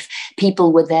 life.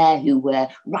 People were there who were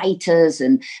writers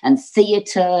and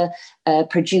theatre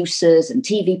producers and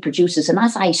TV producers. And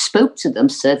as I spoke to them,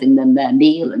 serving them their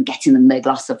meal and getting them their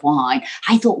glass of wine,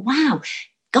 I thought, wow,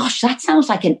 gosh, that sounds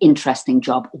like an interesting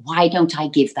job. Why don't I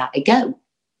give that a go?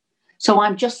 So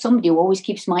I'm just somebody who always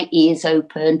keeps my ears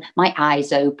open, my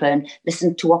eyes open,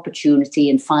 listen to opportunity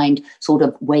and find sort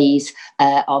of ways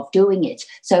of doing it.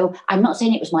 So I'm not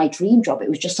saying it was my dream job. It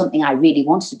was just something I really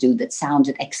wanted to do that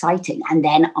sounded exciting. And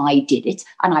then I did it.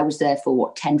 And I was there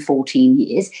for 10, 14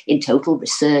 years in total,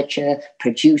 researcher,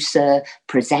 producer,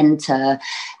 presenter.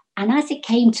 And as it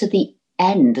came to the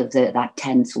end of that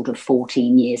 10 sort of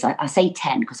 14 years, I say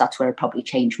 10 because that's where I probably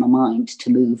changed my mind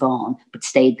to move on, but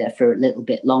stayed there for a little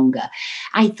bit longer.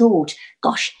 I thought,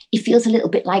 gosh, it feels a little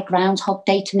bit like Groundhog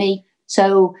Day to me.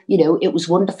 So, it was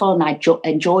wonderful and I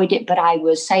enjoyed it, but I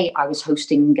was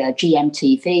hosting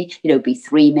GMTV, be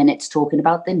 3 minutes talking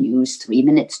about the news, 3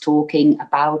 minutes talking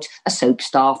about a soap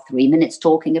star, 3 minutes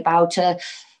talking about a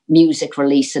music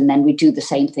release, and then we do the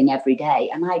same thing every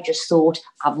day. And I just thought,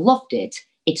 I've loved it.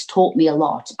 It's taught me a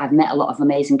lot. I've met a lot of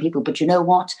amazing people, but you know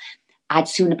what? I'd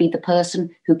sooner be the person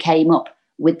who came up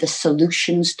with the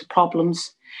solutions to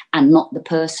problems and not the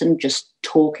person just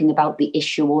talking about the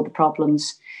issue or the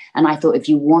problems. And I thought, if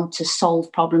you want to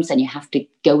solve problems, then you have to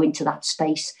go into that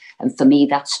space. And for me,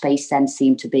 that space then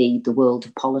seemed to be the world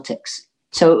of politics.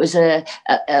 So it was a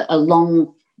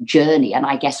long journey. And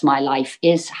I guess my life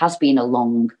has been a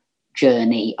long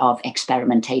journey of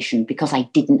experimentation because I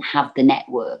didn't have the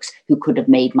networks who could have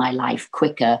made my life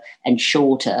quicker and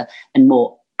shorter and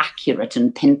more accurate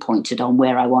and pinpointed on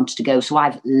where I wanted to go. So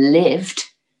I've lived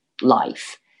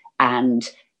life and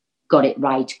got it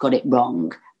right, got it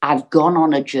wrong. I've gone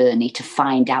on a journey to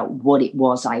find out what it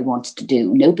was I wanted to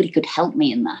do. Nobody could help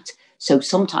me in that. So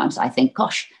sometimes I think,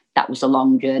 gosh, that was a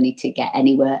long journey to get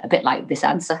anywhere, a bit like this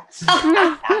answer.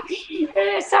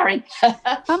 Sorry.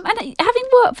 And having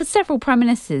worked for several prime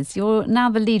ministers, you're now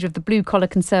the leader of the blue-collar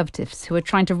Conservatives who are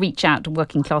trying to reach out to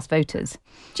working-class voters.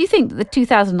 Do you think that the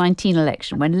 2019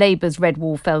 election, when Labour's red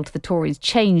wall fell to the Tories,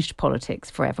 changed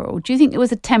politics forever? Or do you think it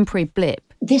was a temporary blip?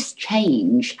 This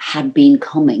change had been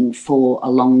coming for a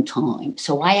long time.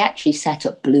 So I actually set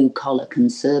up blue-collar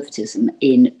conservatism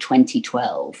in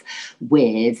 2012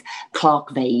 with Clark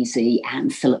Vasey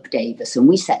and Philip Davis. And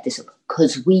we set this up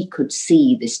because we could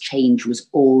see this change was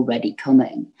already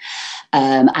coming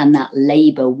and that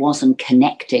Labour wasn't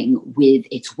connecting with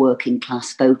its working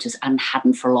class voters and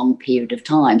hadn't for a long period of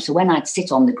time. So when I'd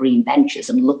sit on the green benches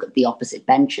and look at the opposite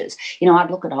benches, I'd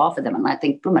look at half of them and I'd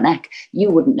think, Brumanek, you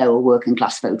wouldn't know a working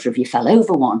class voter if you fell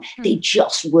over one. They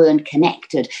just weren't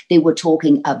connected. They were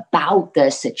talking about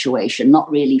their situation,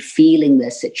 not really feeling their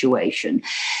situation.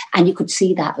 And you could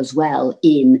see that as well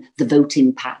in the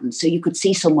voting pattern. So you could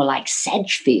see somewhere like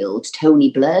Sedgefield,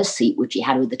 Tony Blair's seat, which he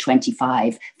had with the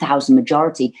 25,000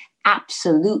 majority,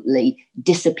 absolutely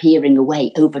disappearing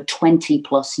away over 20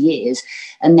 plus years.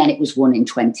 And then it was won in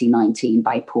 2019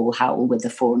 by Paul Howell with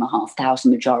the 4,500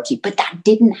 majority. But that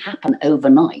didn't happen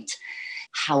overnight.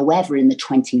 However, in the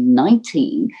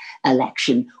 2019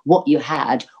 election, what you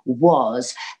had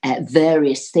was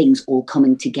various things all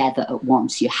coming together at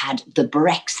once. You had the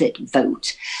Brexit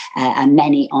vote, and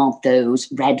many of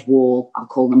those red wall, I'll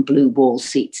call them blue wall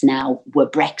seats now, were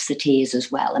Brexiteers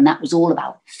as well. And that was all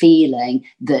about feeling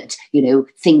that,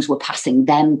 things were passing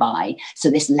them by. So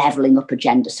this levelling up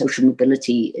agenda, social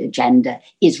mobility agenda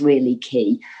is really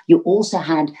key. You also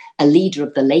had a leader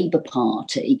of the Labour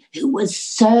Party who was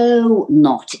so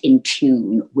not in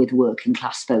tune with working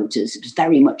class voters. It was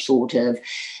very much sort of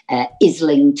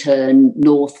Islington,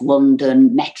 North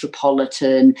London,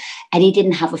 Metropolitan, and he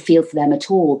didn't have a feel for them at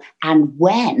all. And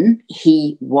when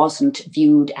he wasn't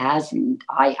viewed as,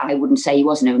 I wouldn't say he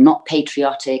was, not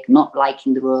patriotic, not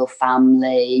liking the royal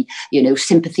family,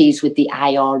 sympathies with the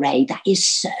IRA, that is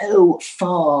so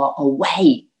far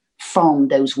away from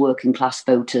those working class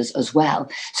voters as well.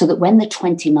 So that when the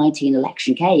 2019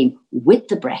 election came with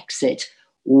the Brexit,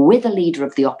 with a leader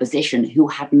of the opposition who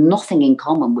had nothing in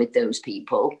common with those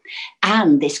people,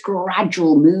 and this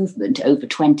gradual movement over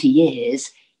 20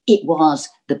 years, it was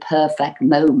the perfect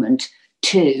moment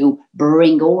to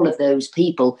bring all of those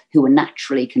people who were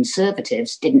naturally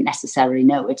conservatives, didn't necessarily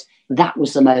know it. That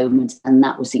was the moment, and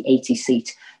that was the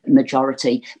 80-seat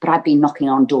majority. But I've been knocking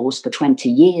on doors for 20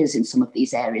 years in some of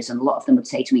these areas, and a lot of them would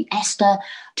say to me, Esther,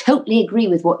 totally agree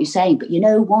with what you're saying, but you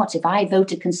know what? If I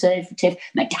voted Conservative,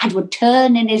 my dad would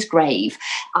turn in his grave.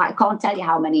 I can't tell you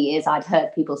how many years I'd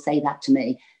heard people say that to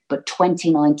me, but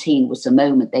 2019 was the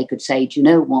moment they could say, do you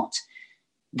know what?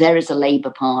 There is a Labour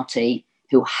Party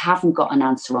who haven't got an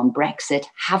answer on Brexit,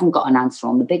 haven't got an answer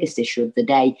on the biggest issue of the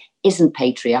day, isn't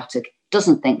patriotic,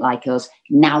 doesn't think like us.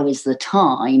 Now is the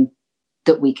time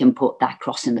that we can put that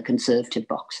cross in the Conservative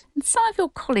box. Some of your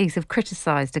colleagues have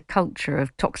criticised a culture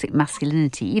of toxic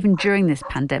masculinity, even during this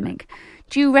pandemic.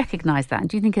 Do you recognise that, and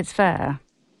do you think it's fair?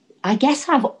 I guess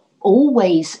I've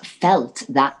always felt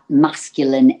that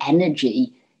masculine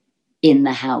energy in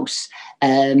the house.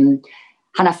 And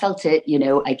I felt it,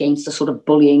 against the sort of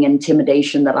bullying,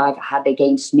 intimidation that I've had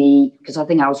against me, because I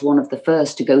think I was one of the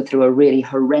first to go through a really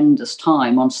horrendous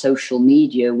time on social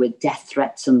media with death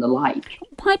threats and the like.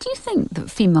 Why do you think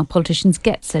that female politicians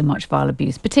get so much vile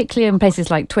abuse, particularly in places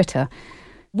like Twitter?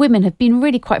 Women have been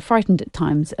really quite frightened at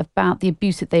times about the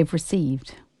abuse that they've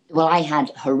received. Well, I had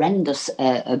horrendous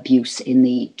abuse in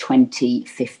the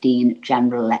 2015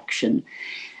 general election.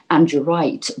 And you're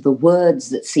right, the words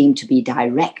that seem to be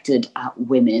directed at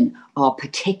women are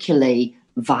particularly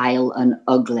vile and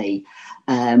ugly,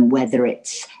 whether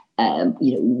it's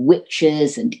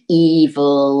witches and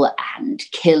evil and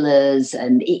killers,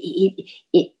 and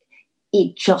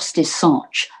it just is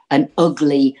such an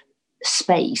ugly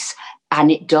space.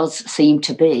 And it does seem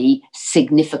to be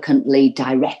significantly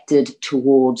directed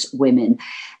towards women.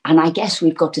 And I guess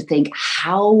we've got to think,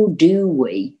 how do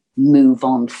we move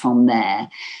on from there?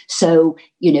 So,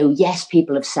 yes,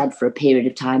 people have said for a period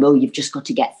of time, oh, you've just got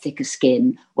to get thicker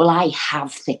skin. Well, I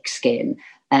have thick skin.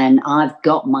 And I've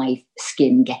got my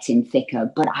skin getting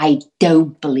thicker, but I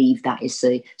don't believe that is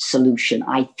the solution.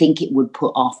 I think it would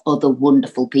put off other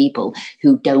wonderful people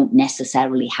who don't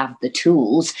necessarily have the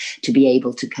tools to be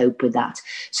able to cope with that.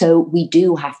 So we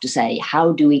do have to say,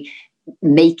 how do we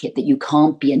make it that you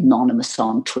can't be anonymous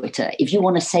on Twitter? If you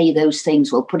want to say those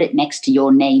things, well, put it next to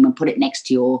your name and put it next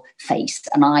to your face.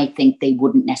 And I think they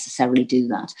wouldn't necessarily do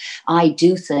that. I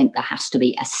do think there has to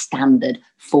be a standard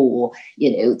for,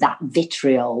 that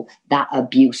vitriol, that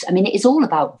abuse. I mean, it is all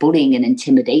about bullying and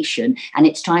intimidation. And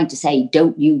it's trying to say,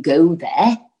 don't you go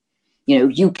there.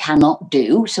 You cannot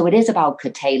do. So it is about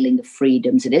curtailing of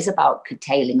freedoms. It is about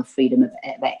curtailing of freedom of,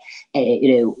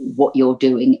 what you're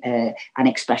doing, and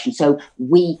expression. So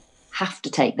we have to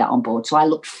take that on board. So I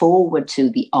look forward to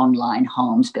the online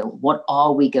harms bill. What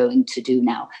are we going to do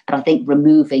now? But I think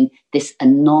removing this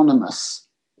anonymous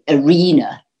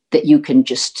arena that you can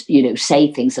just,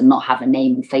 say things and not have a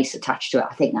name and face attached to it,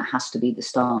 I think that has to be the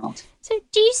start. So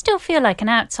do you still feel like an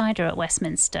outsider at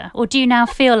Westminster? Or do you now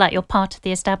feel like you're part of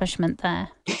the establishment there?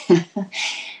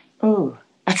 Oh,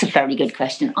 that's a very good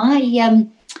question. I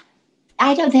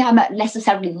don't think I'm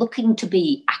necessarily looking to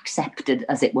be accepted,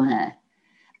 as it were.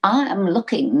 I'm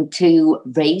looking to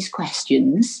raise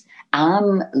questions.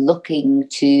 I'm looking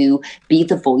to be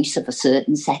the voice of a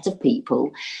certain set of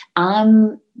people.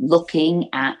 I'm looking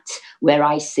at where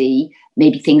I see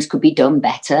maybe things could be done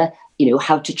better,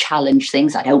 how to challenge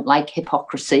things. I don't like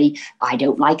hypocrisy. I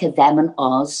don't like a them and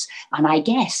us. And I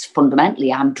guess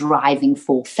fundamentally I'm driving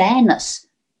for fairness.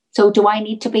 So do I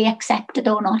need to be accepted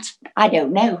or not? I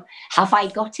don't know. Have I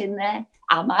got in there?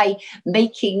 Am I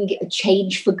making a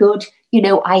change for good?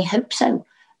 I hope so.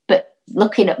 But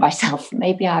looking at myself,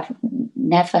 maybe I've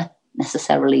never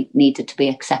necessarily needed to be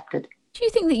accepted. Do you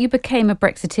think that you became a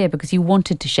Brexiteer because you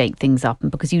wanted to shake things up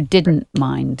and because you didn't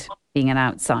mind being an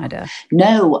outsider?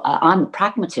 No, I'm a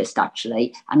pragmatist,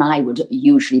 actually, and I would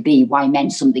usually be, why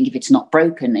mend something if it's not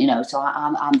broken, so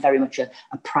I'm very much a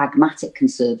pragmatic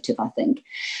conservative, I think.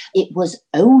 It was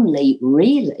only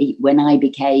really when I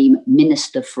became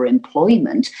Minister for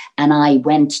Employment and I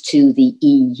went to the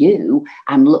EU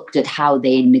and looked at how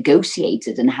they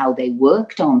negotiated and how they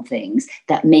worked on things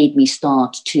that made me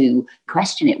start to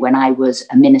question it when I was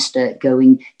a minister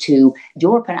going to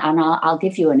Europe. And I'll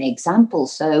give you an example.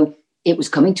 So it was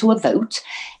coming to a vote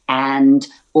and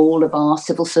all of our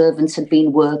civil servants had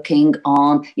been working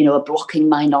on, a blocking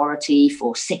minority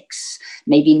for 6,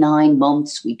 maybe 9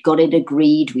 months. We'd got it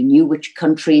agreed. We knew which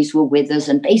countries were with us.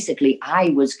 And basically, I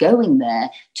was going there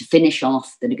to finish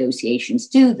off the negotiations,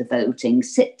 do the voting,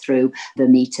 sit through the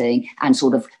meeting and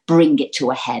sort of bring it to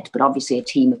a head. But obviously, a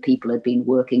team of people had been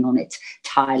working on it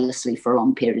tirelessly for a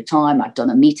long period of time. I'd done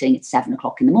a meeting at 7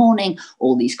 o'clock in the morning.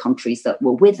 All these countries that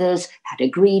were with us had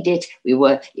agreed it. It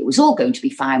was all going to be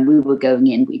fine. We were going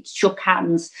in. We shook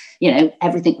hands,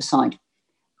 everything was signed.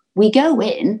 We go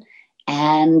in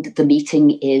and the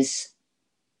meeting is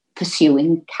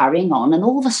carrying on. And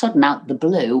all of a sudden, out of the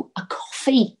blue, a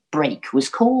coffee break was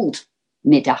called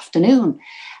mid-afternoon.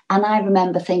 And I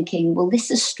remember thinking, well,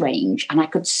 this is strange. And I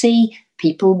could see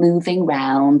people moving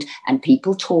around and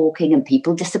people talking and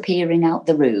people disappearing out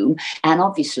the room. And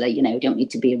obviously, you don't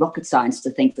need to be a rocket scientist to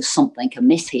think there's something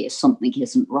amiss here, something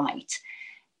isn't right.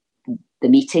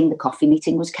 The coffee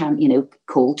meeting was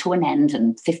called to an end,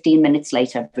 and 15 minutes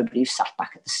later, everybody sat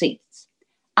back at the seats.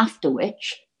 After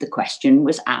which, the question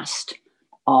was asked,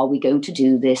 are we going to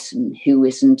do this, and who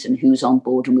isn't, and who's on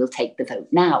board, and we'll take the vote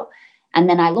now. And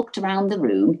then I looked around the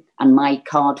room, and my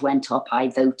card went up, I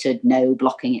voted no,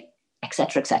 blocking it,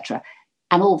 etc., etc.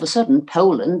 And all of a sudden,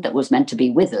 Poland, that was meant to be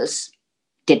with us,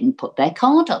 didn't put their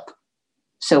card up.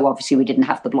 So obviously we didn't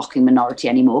have the blocking minority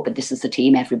anymore, but this is the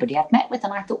team everybody had met with.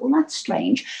 And I thought, well, that's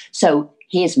strange. So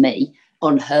here's me,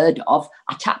 unheard of.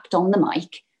 I tapped on the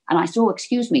mic and I said, oh,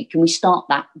 excuse me, can we start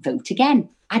that vote again?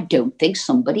 I don't think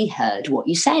somebody heard what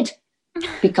you said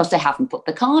because they haven't put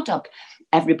the card up.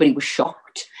 Everybody was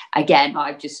shocked. Again,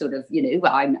 I've just sort of,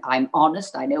 I'm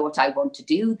honest. I know what I want to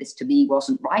do. This to me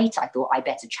wasn't right. I thought I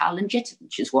better challenge it,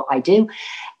 which is what I do.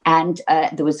 And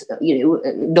there was,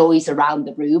 noise around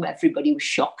the room. Everybody was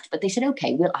shocked. But they said,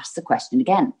 OK, we'll ask the question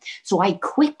again. So I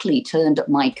quickly turned up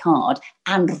my card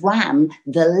and ran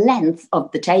the length of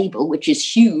the table, which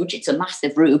is huge. It's a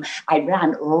massive room. I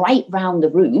ran right round the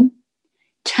room,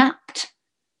 tapped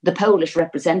the Polish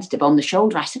representative on the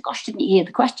shoulder. I said, gosh, didn't you hear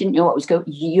the question? What was going?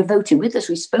 You're voting with us.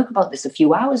 We spoke about this a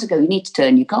few hours ago. You need to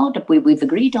turn your card up. We've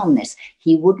agreed on this.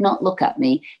 He would not look at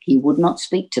me. He would not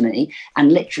speak to me.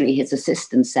 And literally his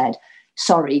assistant said,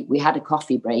 sorry, we had a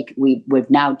coffee break. We've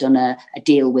now done a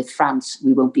deal with France.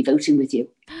 We won't be voting with you.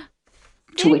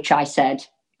 To which I said,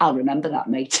 I'll remember that,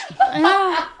 mate.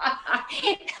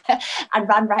 And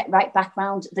ran right back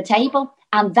round the table.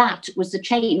 And that was the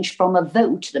change from a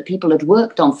vote that people had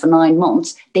worked on for 9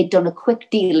 months. They'd done a quick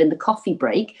deal in the coffee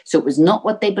break. So it was not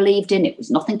what they believed in. It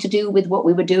was nothing to do with what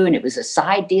we were doing. It was a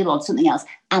side deal on something else.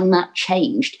 And that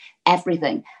changed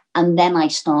everything. And then I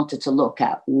started to look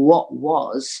at what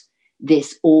was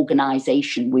this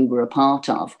organisation we were a part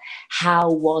of. How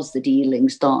was the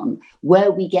dealings done? Were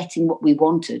we getting what we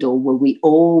wanted, or were we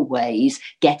always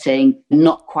getting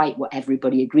not quite what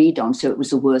everybody agreed on? So it was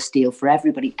the worst deal for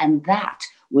everybody. And that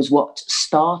was what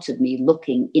started me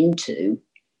looking into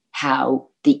how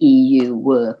the EU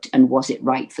worked, and was it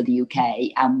right for the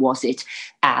UK, and was it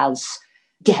as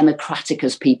democratic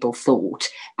as people thought,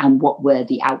 and what were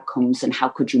the outcomes, and how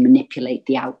could you manipulate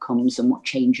the outcomes, and what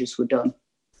changes were done.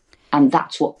 And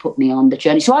that's what put me on the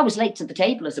journey. So I was late to the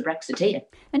table as a Brexiteer.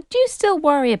 And do you still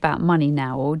worry about money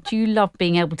now, or do you love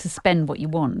being able to spend what you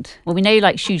want? Well, we know you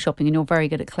like shoe shopping and you're very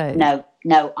good at clothes.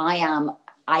 No, I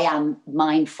am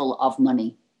mindful of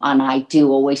money. And I do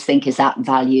always think, is that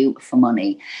value for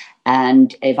money?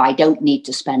 And if I don't need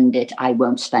to spend it, I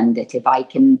won't spend it. If I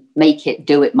can make it,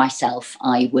 do it myself,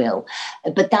 I will.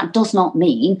 But that does not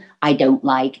mean I don't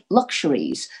like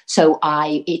luxuries. So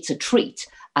it's a treat.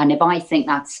 And if I think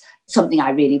that's something I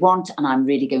really want and I'm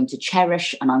really going to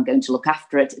cherish and I'm going to look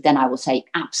after it, then I will say,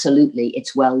 absolutely,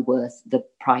 it's well worth the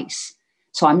price.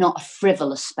 So I'm not a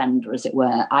frivolous spender, as it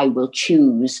were. I will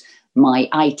choose my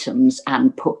items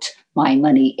and put my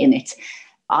money in it.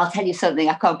 I'll tell you something,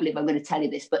 I can't believe I'm going to tell you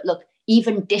this, but look,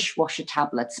 even dishwasher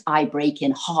tablets, I break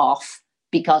in half,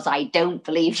 because I don't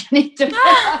believe you need to put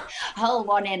a whole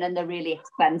one in, and they're really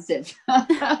expensive.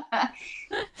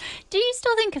 Do you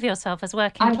still think of yourself as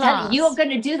working I'm class? telling you, you're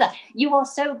going to do that. You are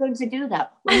so going to do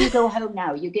that. When you go home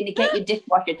now, you're going to get your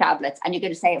dishwasher tablets and you're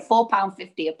going to say at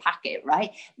 £4.50 a packet,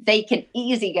 right? They can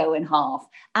easily go in half.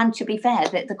 And to be fair,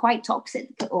 they're quite toxic,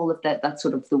 all of that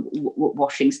sort of the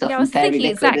washing stuff. Yeah, I was thinking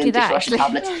exactly that. Dishwasher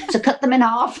tablets. So cut them in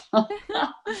half.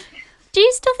 Do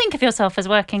you still think of yourself as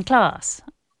working class?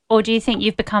 Or do you think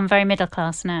you've become very middle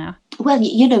class now? Well,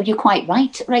 you're quite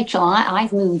right, Rachel.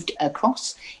 I've moved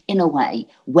across in a way.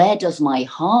 Where does my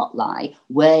heart lie?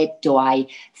 Where do I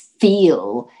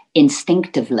feel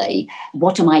instinctively?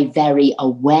 What am I very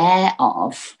aware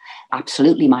of?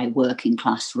 Absolutely my working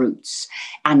class roots,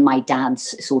 and my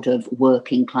dad's sort of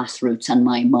working class roots, and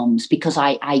my mum's, because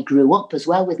I grew up as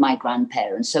well with my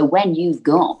grandparents. So when you've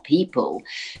got people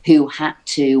who had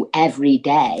to every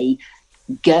day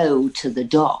go to the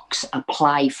docks,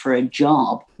 apply for a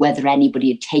job, whether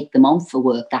anybody would take them on for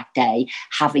work that day,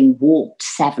 having walked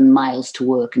 7 miles to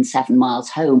work and 7 miles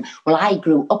home. Well, I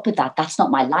grew up with that. That's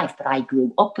not my life, but I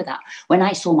grew up with that. When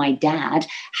I saw my dad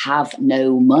have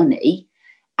no money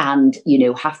and,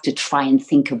 have to try and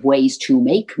think of ways to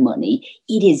make money,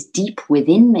 it is deep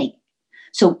within me.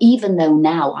 So even though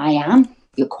now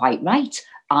you're quite right,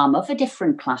 I'm of a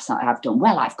different class. I've done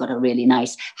well. I've got a really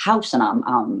nice house, and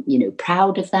I'm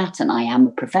proud of that. And I am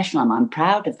a professional, and I'm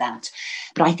proud of that.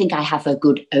 But I think I have a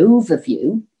good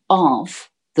overview of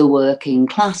the working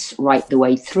class right the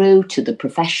way through to the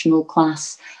professional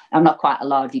class. I'm not quite a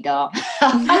la-di-da,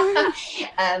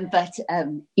 but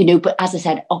as I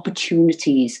said,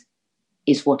 opportunities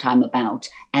is what I'm about.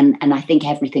 And I think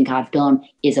everything I've done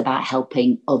is about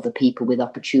helping other people with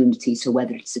opportunities. So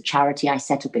whether it's a charity I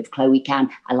set up, if Chloe can,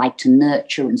 I like to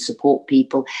nurture and support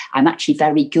people. I'm actually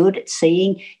very good at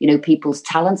seeing, people's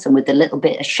talents, and with a little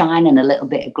bit of shine and a little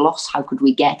bit of gloss, how could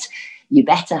we get you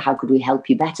better? How could we help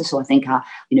you better? So I think I'm,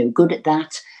 good at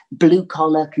that. Blue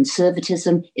collar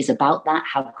conservatism is about that.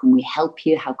 How can we help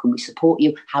you? How can we support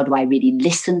you? How do I really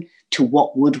listen to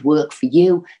what would work for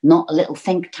you? Not a little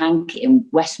think tank in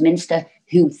Westminster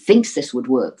who thinks this would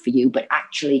work for you, but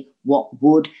actually what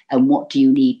would, and what do you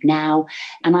need now?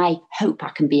 And I hope I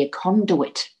can be a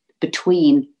conduit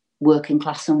between working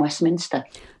class and Westminster.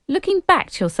 Looking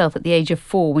back to yourself at the age of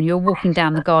 4 when you were walking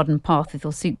down the garden path with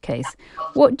your suitcase,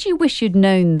 what do you wish you'd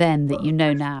known then that you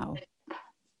know now?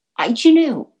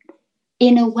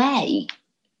 In a way,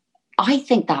 I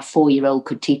think that 4-year-old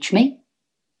could teach me.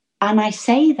 And I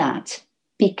say that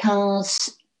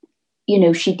because,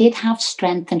 she did have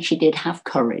strength and she did have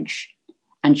courage,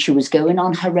 and she was going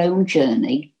on her own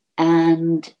journey.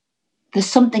 And there's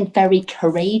something very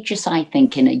courageous, I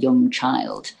think, in a young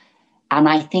child. And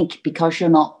I think because you're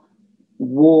not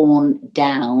worn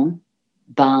down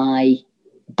by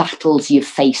battles you've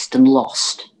faced and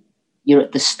lost, you're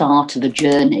at the start of a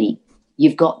journey,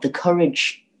 you've got the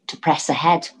courage to press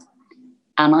ahead.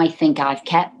 And I think I've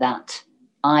kept that.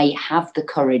 I have the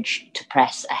courage to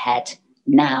press ahead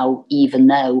now, even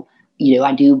though,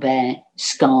 I do bear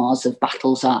scars of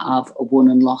battles I've won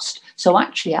and lost. So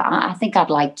actually, I think I'd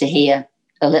like to hear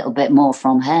a little bit more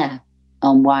from her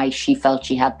on why she felt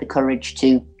she had the courage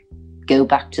to go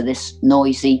back to this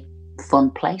noisy, fun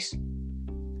place.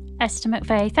 Esther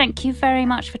McVey, thank you very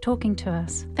much for talking to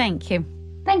us. Thank you.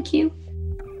 Thank you.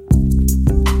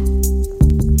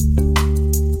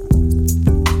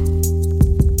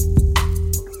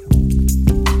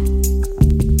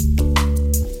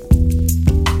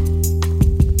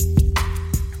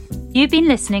 You've been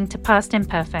listening to Past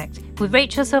Imperfect with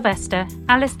Rachel Sylvester,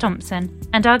 Alice Thompson,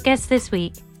 and our guest this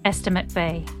week, Esther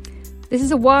McVey. This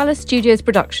is a Wireless Studios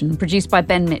production produced by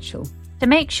Ben Mitchell. To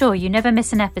make sure you never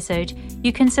miss an episode,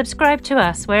 you can subscribe to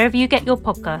us wherever you get your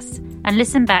podcasts and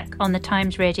listen back on the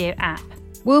Times Radio app.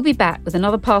 We'll be back with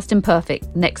another Past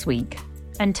Imperfect next week.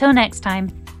 Until next time,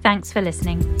 thanks for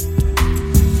listening.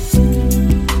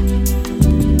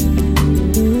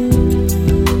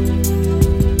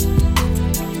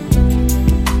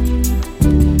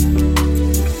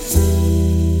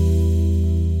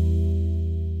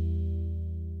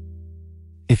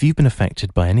 If you've been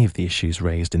affected by any of the issues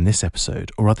raised in this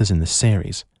episode or others in this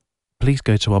series, please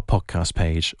go to our podcast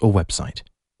page or website,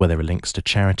 where there are links to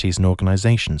charities and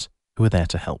organisations who are there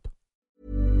to help.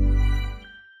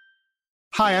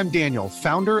 Hi, I'm Daniel,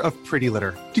 founder of Pretty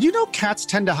Litter. Did you know cats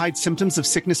tend to hide symptoms of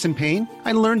sickness and pain?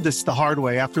 I learned this the hard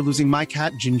way after losing my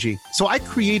cat, Gingy. So I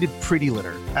created Pretty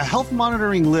Litter, a health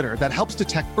monitoring litter that helps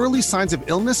detect early signs of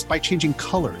illness by changing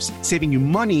colors, saving you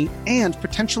money and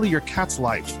potentially your cat's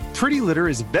life. Pretty Litter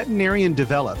is veterinarian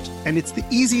developed, and it's the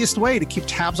easiest way to keep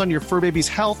tabs on your fur baby's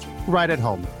health right at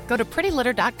home. Go to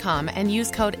prettylitter.com and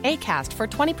use code ACAST for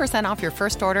 20% off your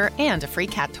first order and a free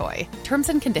cat toy. Terms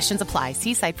and conditions apply.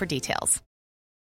 See site for details.